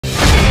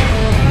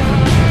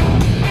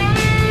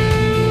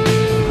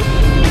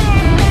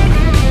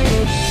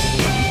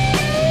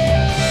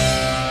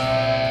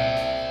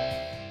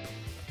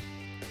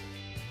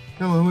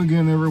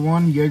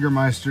everyone,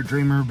 Jägermeister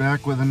Dreamer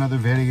back with another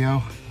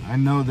video. I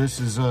know this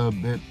is a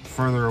bit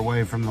further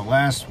away from the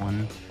last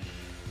one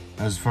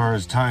as far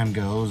as time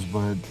goes,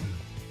 but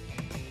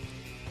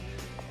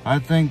I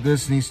think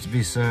this needs to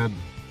be said.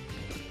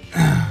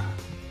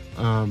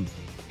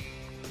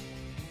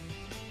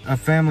 A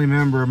family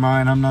member of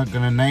mine, I'm not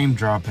going to name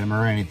drop him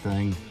or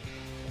anything,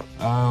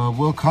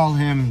 we'll call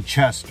him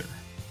Chester.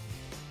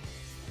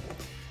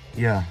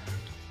 Yeah.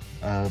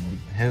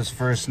 His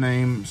first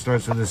name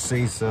starts with a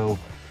C, so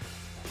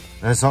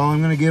that's all I'm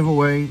going to give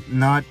away.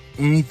 Not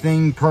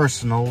anything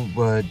personal,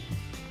 but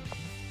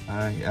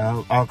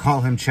I'll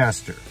call him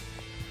Chester.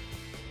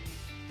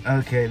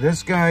 Okay,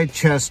 this guy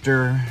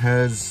Chester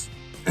has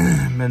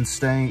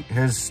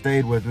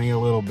stayed with me a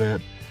little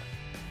bit,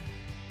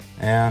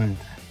 and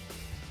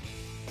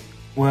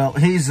well,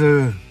 he's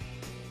a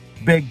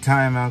big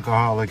time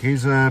alcoholic.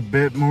 He's a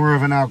bit more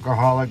of an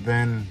alcoholic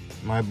than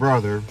my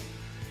brother.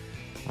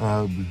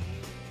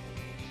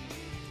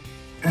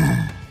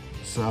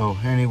 So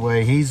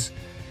anyway,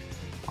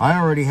 I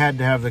already had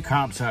to have the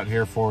cops out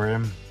here for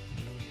him,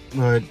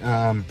 but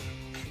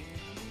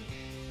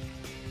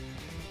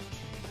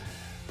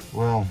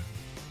well,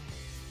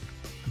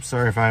 I'm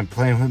sorry if I'm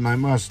playing with my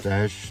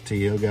mustache to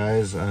you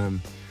guys.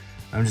 I'm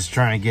just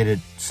trying to get it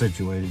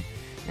situated.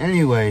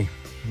 Anyway,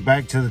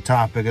 back to the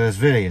topic of this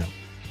video.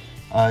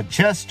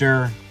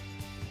 Chester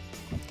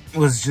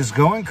was just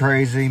going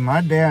crazy. My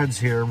dad's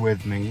here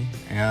with me,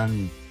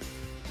 and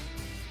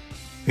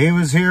he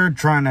was here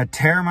trying to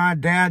tear my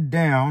dad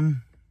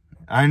down.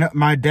 I know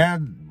my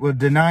dad would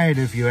deny it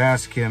if you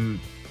ask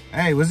him,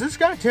 hey, was this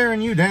guy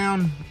tearing you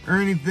down or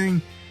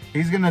anything?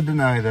 He's going to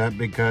deny that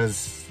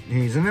because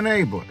he's an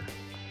enabler.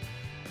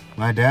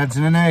 My dad's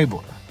an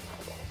enabler.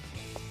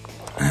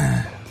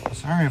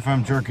 Sorry if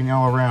I'm jerking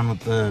y'all around with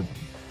the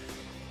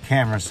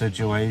camera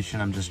situation.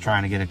 I'm just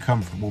trying to get a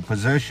comfortable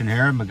position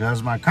here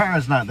because my car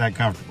is not that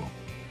comfortable.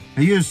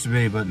 It used to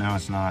be, but now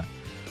it's not.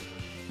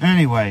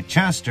 Anyway,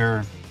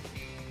 Chester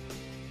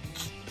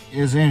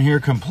is in here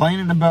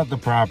complaining about the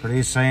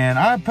property, saying,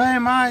 I pay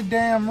my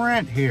damn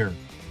rent here.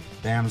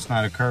 Damn's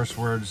not a curse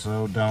word,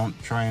 so don't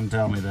try and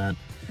tell me that.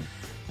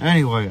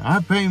 Anyway,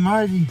 I pay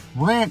my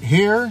rent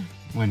here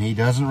when he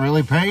doesn't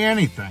really pay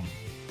anything.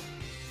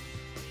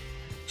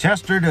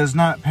 Chester does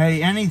not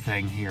pay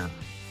anything here.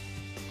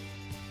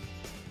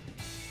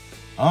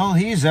 All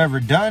he's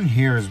ever done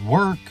here is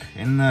work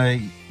in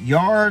the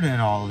yard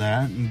and all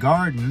that, and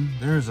garden.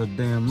 There's a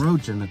damn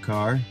roach in the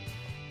car.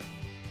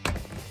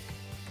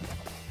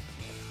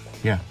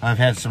 Yeah, I've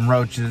had some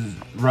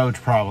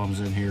roach problems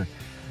in here.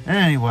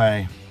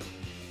 Anyway,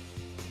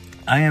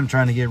 I am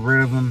trying to get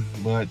rid of them,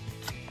 but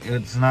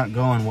it's not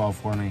going well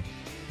for me.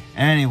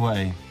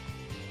 Anyway,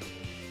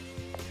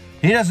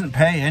 he doesn't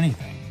pay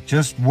anything.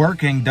 Just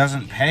working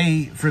doesn't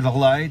pay for the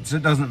lights.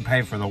 It doesn't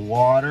pay for the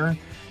water.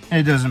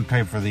 It doesn't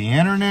pay for the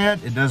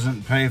internet. It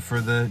doesn't pay for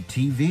the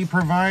TV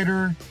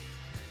provider.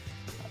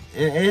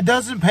 It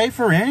doesn't pay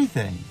for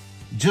anything.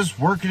 Just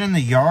working in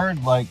the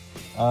yard like,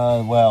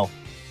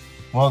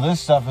 well, this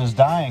stuff is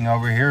dying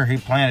over here. He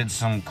planted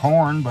some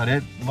corn, but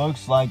it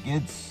looks like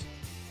it's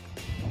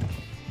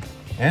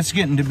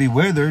getting to be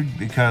withered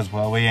because,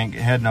 well, we ain't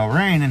had no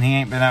rain and he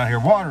ain't been out here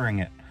watering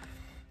it.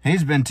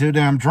 He's been too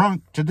damn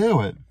drunk to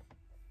do it.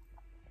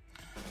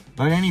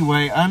 But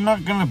anyway, I'm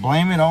not going to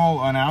blame it all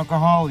on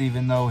alcohol,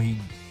 even though he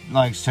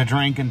likes to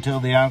drink until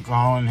the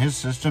alcohol in his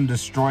system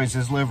destroys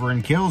his liver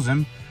and kills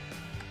him.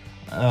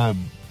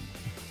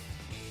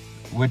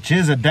 Which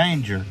is a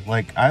danger.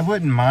 Like, I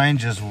wouldn't mind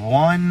just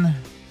one,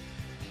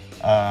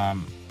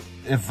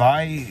 if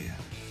I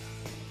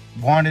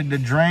wanted to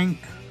drink,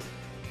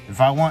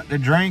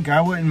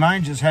 I wouldn't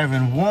mind just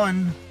having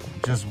one,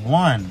 just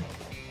one.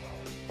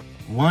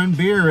 One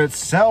beer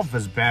itself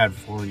is bad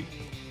for you.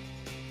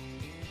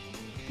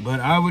 But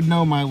I would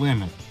know my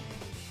limit.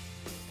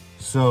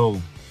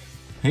 So,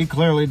 he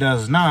clearly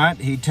does not.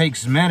 He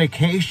takes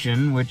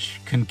medication,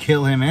 which can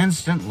kill him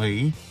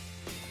instantly.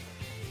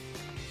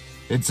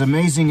 It's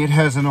amazing it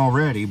hasn't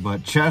already,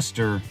 but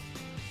Chester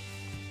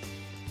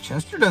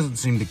doesn't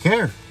seem to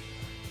care.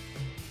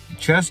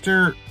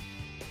 Chester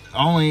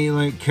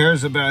only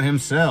cares about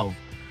himself.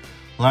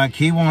 Like,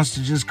 he wants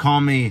to just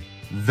call me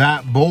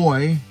that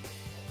boy.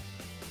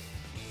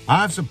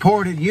 I've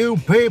supported you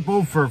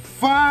people for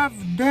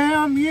 5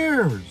 damn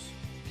years.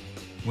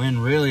 When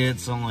really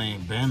it's only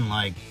been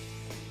like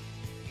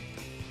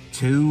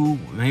 2,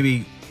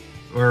 maybe,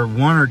 or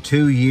 1 or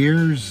 2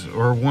 years,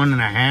 or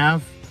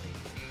 1.5.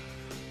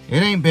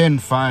 It ain't been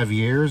 5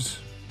 years.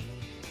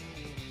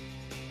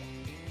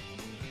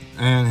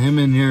 And him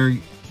in here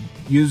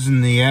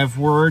using the F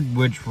word,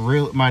 which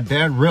my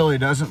dad really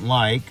doesn't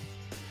like.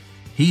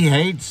 He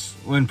hates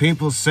when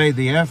people say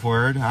the F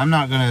word. I'm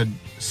not going to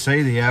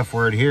say the F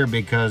word here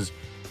because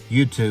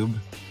YouTube,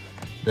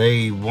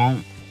 they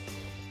won't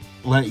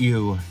let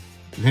you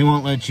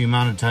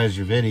monetize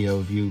your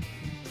video if you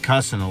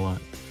cussing a lot.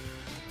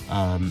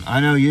 I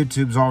know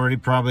YouTube's already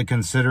probably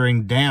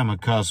considering damn a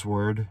cuss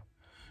word,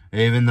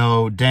 even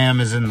though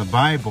damn is in the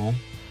Bible.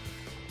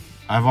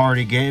 I've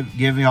already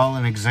give y'all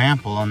an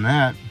example on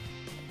that.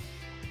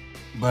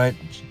 But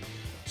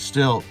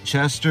still,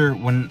 Chester,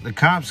 when the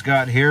cops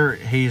got here,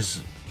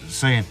 he's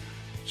saying,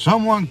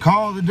 "Someone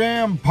call the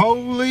damn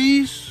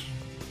police."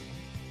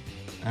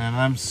 And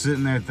I'm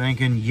sitting there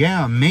thinking,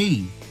 yeah,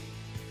 me.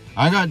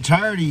 I got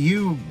tired of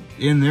you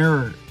in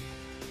there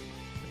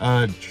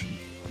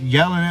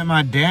yelling at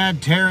my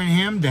dad, tearing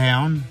him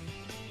down.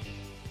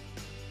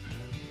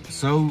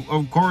 So,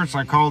 of course,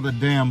 I called the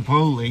damn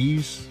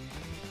police,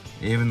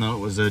 even though it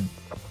was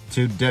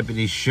two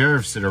deputy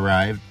sheriffs that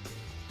arrived.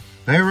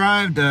 They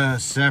arrived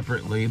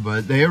separately,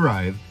 but they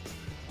arrived.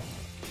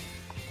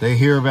 They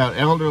hear about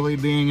elderly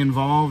being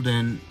involved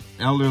and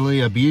elderly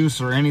abuse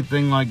or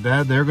anything like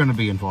that, they're going to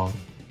be involved.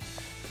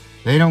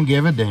 They don't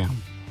give a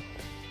damn.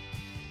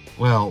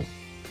 Well,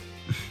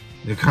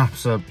 the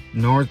cops up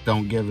north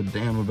don't give a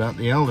damn about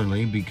the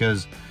elderly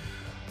because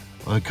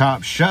the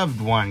cop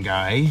shoved one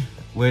guy,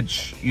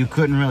 which you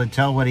couldn't really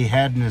tell what he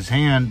had in his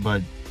hand,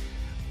 but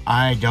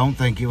I don't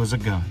think it was a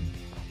gun.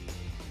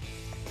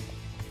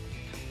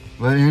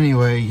 But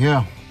anyway,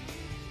 yeah.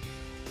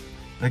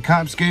 The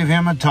cops gave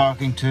him a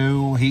talking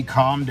to. He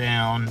calmed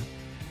down.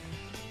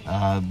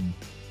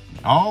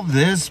 All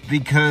this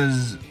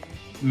because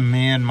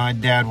me and my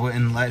dad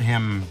wouldn't let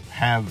him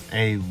have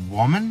a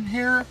woman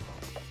here?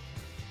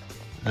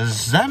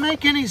 Does that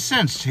make any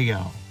sense to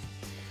y'all?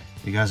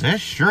 Because it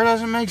sure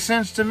doesn't make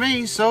sense to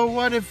me. So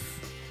what if,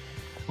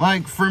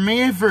 like for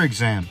me, for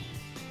example,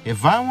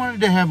 if I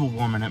wanted to have a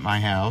woman at my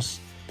house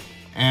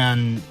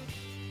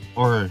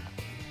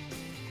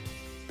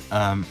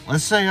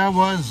let's say I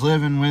was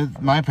living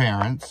with my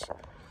parents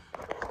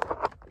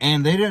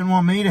and they didn't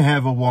want me to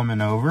have a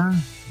woman over.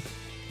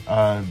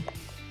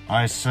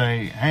 I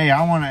say, hey,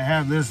 I want to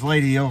have this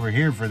lady over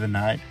here for the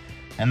night.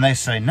 And they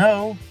say,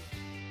 no,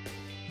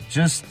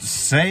 just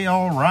say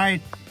all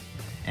right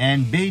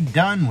and be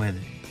done with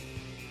it.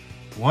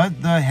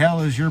 What the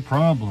hell is your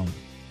problem?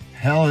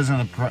 Hell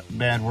isn't a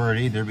bad word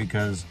either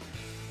because,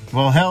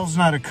 well, hell's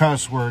not a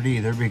cuss word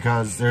either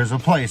because there's a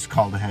place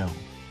called hell.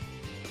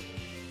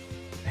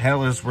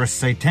 Hell is where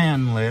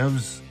Satan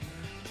lives,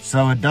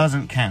 so it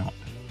doesn't count.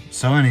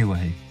 So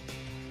anyway,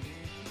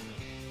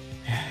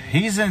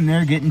 he's in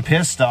there getting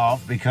pissed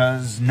off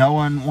because no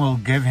one will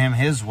give him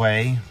his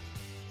way.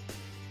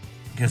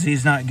 Because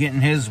he's not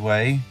getting his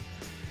way.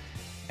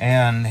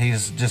 And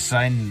he's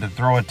deciding to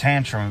throw a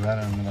tantrum about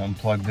it. I'm going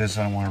to unplug this.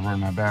 I don't want to run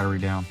my battery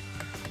down.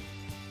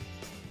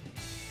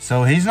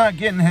 So he's not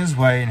getting his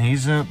way. And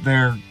he's up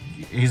there.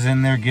 He's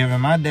in there giving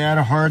my dad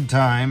a hard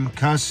time.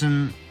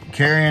 Cussing,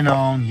 carrying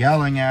on,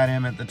 yelling at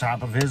him at the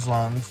top of his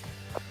lungs.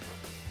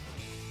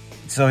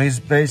 So he's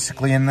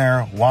basically in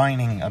there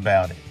whining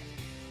about it.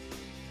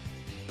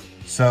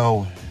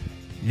 So,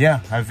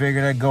 yeah, I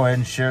figured I'd go ahead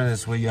and share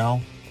this with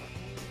y'all.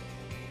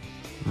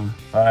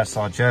 Thought I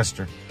saw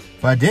Chester.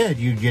 If I did,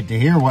 you'd get to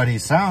hear what he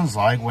sounds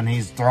like when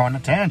he's throwing a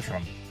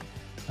tantrum.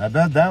 I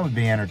bet that would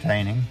be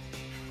entertaining.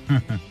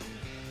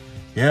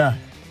 Yeah,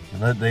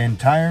 let the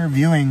entire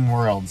viewing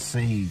world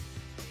see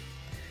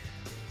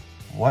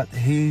what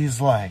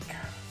he's like.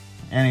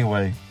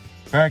 Anyway,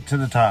 back to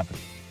the topic.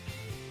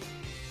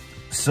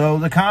 So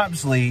the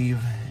cops leave,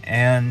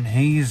 and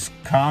he's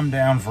calmed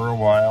down for a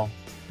while.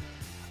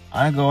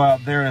 I go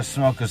out there to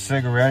smoke a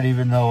cigarette,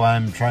 even though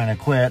I'm trying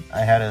to quit. I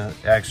had an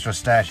extra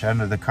stash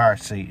under the car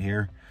seat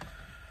here.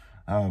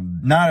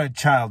 Not a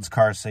child's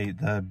car seat,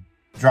 the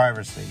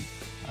driver's seat.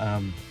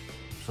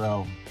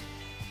 So,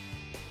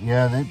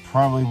 yeah, they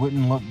probably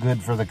wouldn't look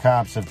good for the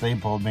cops if they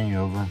pulled me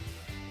over.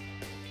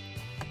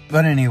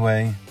 But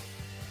anyway,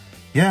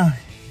 yeah,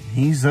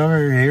 he's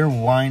over here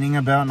whining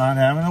about not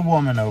having a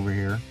woman over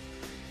here.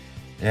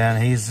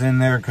 And he's in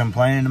there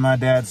complaining to my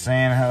dad,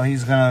 saying how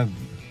he's going to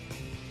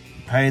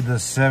pay the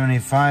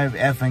 $75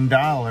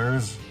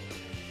 effing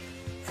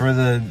for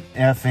the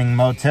effing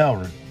motel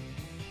room.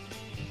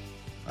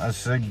 I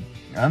said,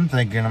 I'm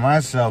thinking to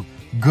myself,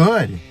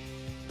 good.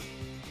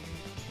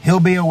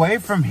 He'll be away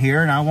from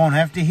here and I won't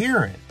have to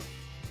hear it.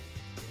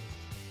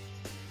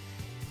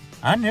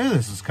 I knew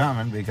this was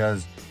coming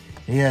because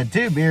he had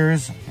 2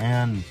 beers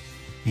and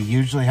he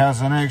usually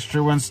has an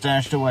extra one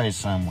stashed away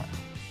somewhere.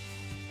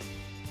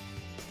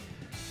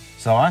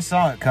 So I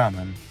saw it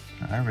coming.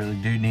 I really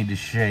do need to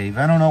shave.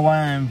 I don't know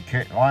why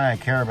I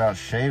care about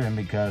shaving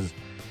because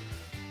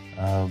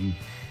I'm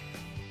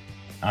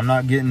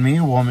not getting me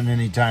a woman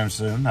anytime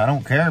soon. I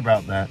don't care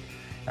about that.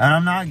 And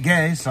I'm not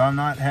gay, so I'm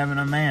not having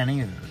a man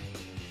either.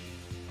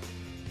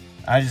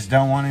 I just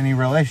don't want any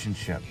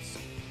relationships.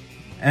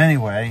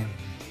 Anyway,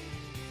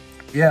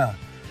 yeah.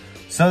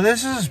 So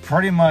this is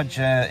pretty much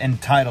another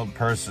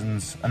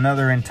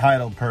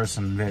entitled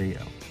person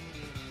video.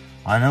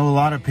 I know a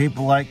lot of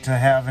people like to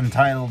have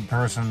entitled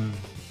person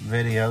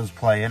videos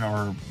playing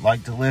or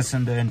like to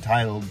listen to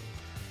entitled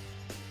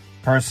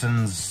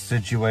person's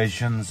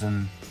situations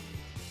and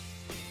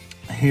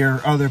hear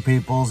other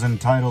people's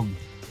entitled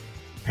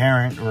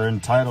parent or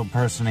entitled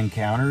person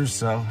encounters.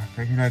 So I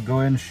figured I'd go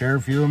ahead and share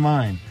a few of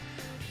mine.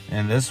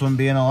 And this one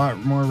being a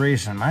lot more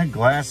recent. My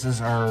glasses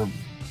are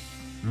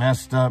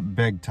messed up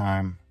big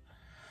time.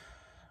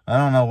 I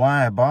don't know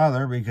why I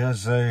bother,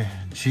 because they're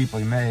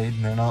cheaply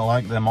made. They're not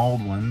like them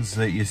old ones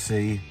that you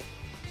see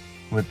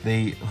with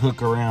the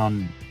hook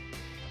around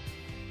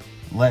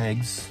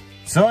legs.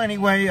 So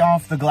anyway,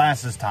 off the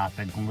glasses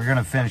topic, we're going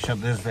to finish up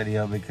this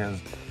video because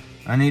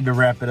I need to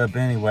wrap it up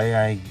anyway.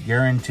 I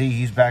guarantee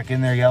he's back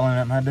in there yelling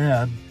at my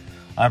dad.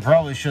 I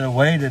probably should have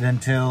waited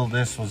until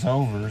this was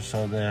over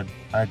so that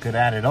I could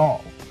add it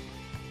all.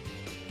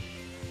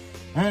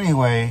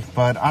 Anyway,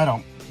 but I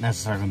don't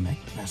necessarily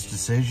make the best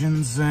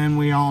decisions, and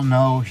we all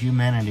know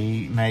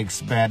humanity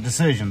makes bad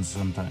decisions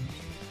sometimes.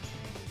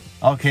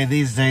 Okay,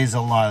 these days, a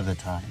lot of the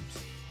times.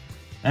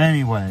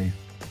 Anyway,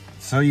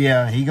 so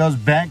yeah, he goes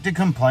back to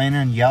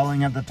complaining and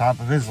yelling at the top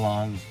of his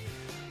lungs.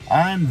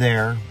 I'm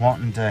there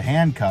wanting to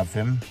handcuff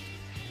him,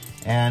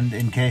 and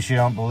in case you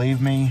don't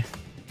believe me,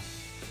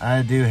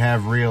 I do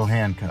have real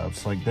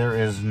handcuffs. Like, there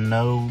is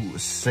no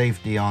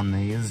safety on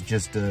these,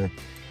 just a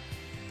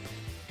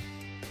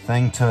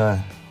thing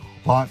to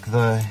lock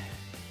the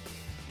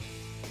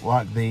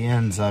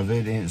ends of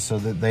it so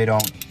that they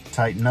don't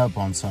tighten up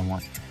on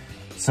someone.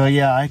 So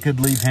yeah, I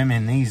could leave him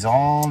in these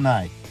all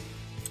night.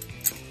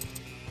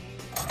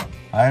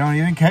 I don't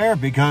even care,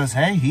 because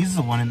hey, he's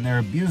the one in there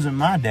abusing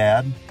my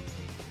dad.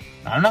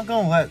 I'm not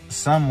gonna let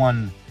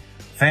someone,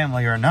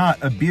 family or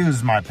not,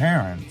 abuse my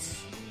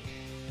parents.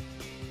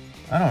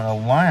 I don't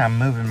know why I'm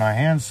moving my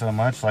hands so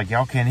much, like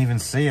y'all can't even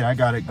see it. I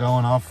got it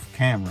going off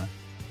camera.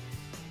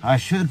 I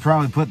should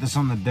probably put this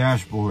on the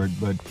dashboard,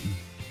 but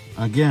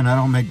again, I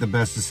don't make the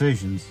best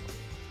decisions.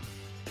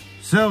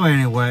 So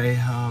anyway,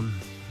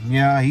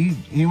 yeah,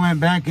 he went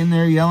back in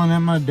there yelling at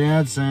my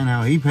dad, saying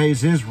how he pays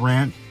his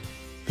rent,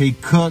 he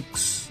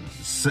cooks,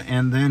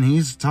 and then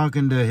he's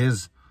talking to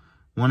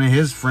one of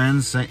his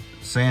friends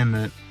saying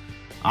that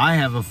I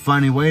have a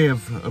funny way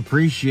of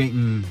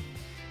appreciating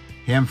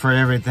him for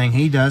everything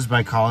he does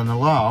by calling the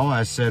law.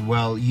 I said,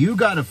 well, you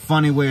got a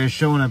funny way of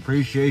showing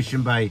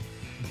appreciation by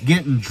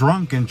getting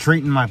drunk and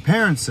treating my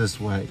parents this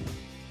way.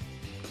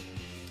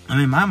 I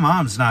mean, my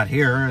mom's not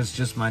here. It's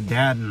just my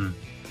dad and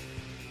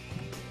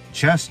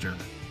Chester.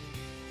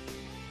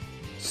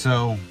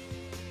 So,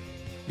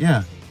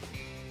 yeah.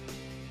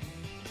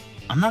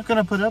 I'm not going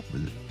to put up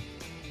with it.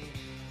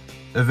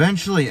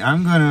 Eventually,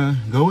 I'm going to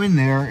go in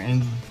there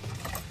and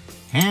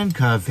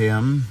handcuff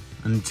him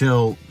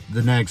until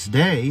the next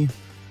day.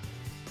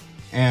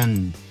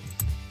 And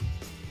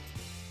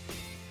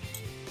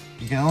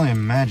you can only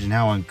imagine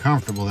how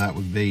uncomfortable that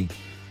would be,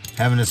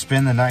 having to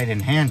spend the night in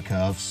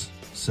handcuffs.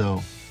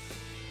 So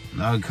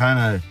that would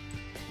kind of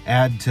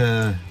add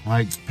to,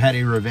 like,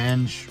 petty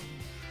revenge.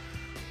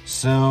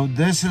 So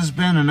this has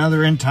been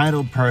another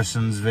Entitled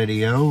Persons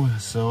video.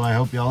 So I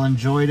hope y'all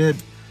enjoyed it.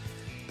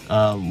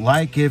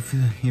 Like if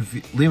you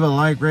leave a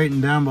like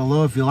rating down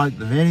below if you like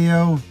the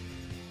video.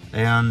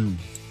 And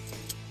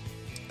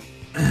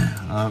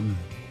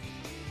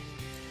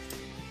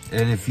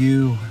if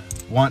you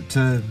want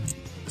to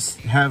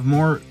have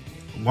more,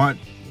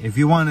 if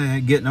you want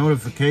to get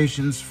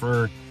notifications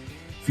for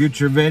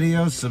future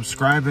videos,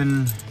 subscribe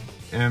and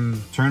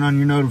turn on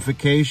your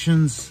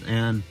notifications.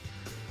 And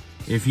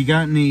if you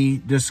got any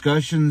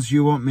discussions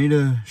you want me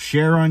to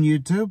share on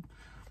YouTube,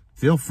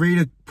 feel free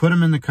to put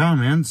them in the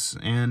comments.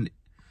 And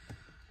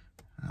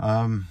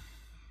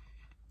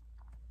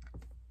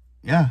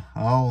yeah,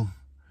 I'll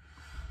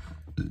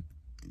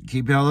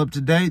keep y'all up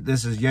to date.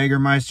 This is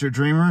Jägermeister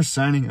Dreamer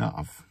signing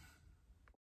off.